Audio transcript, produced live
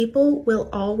People will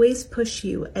always push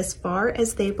you as far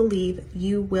as they believe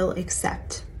you will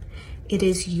accept. It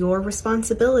is your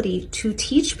responsibility to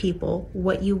teach people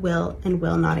what you will and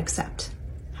will not accept.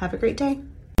 Have a great day.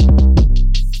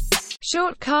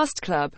 Shortcast Club.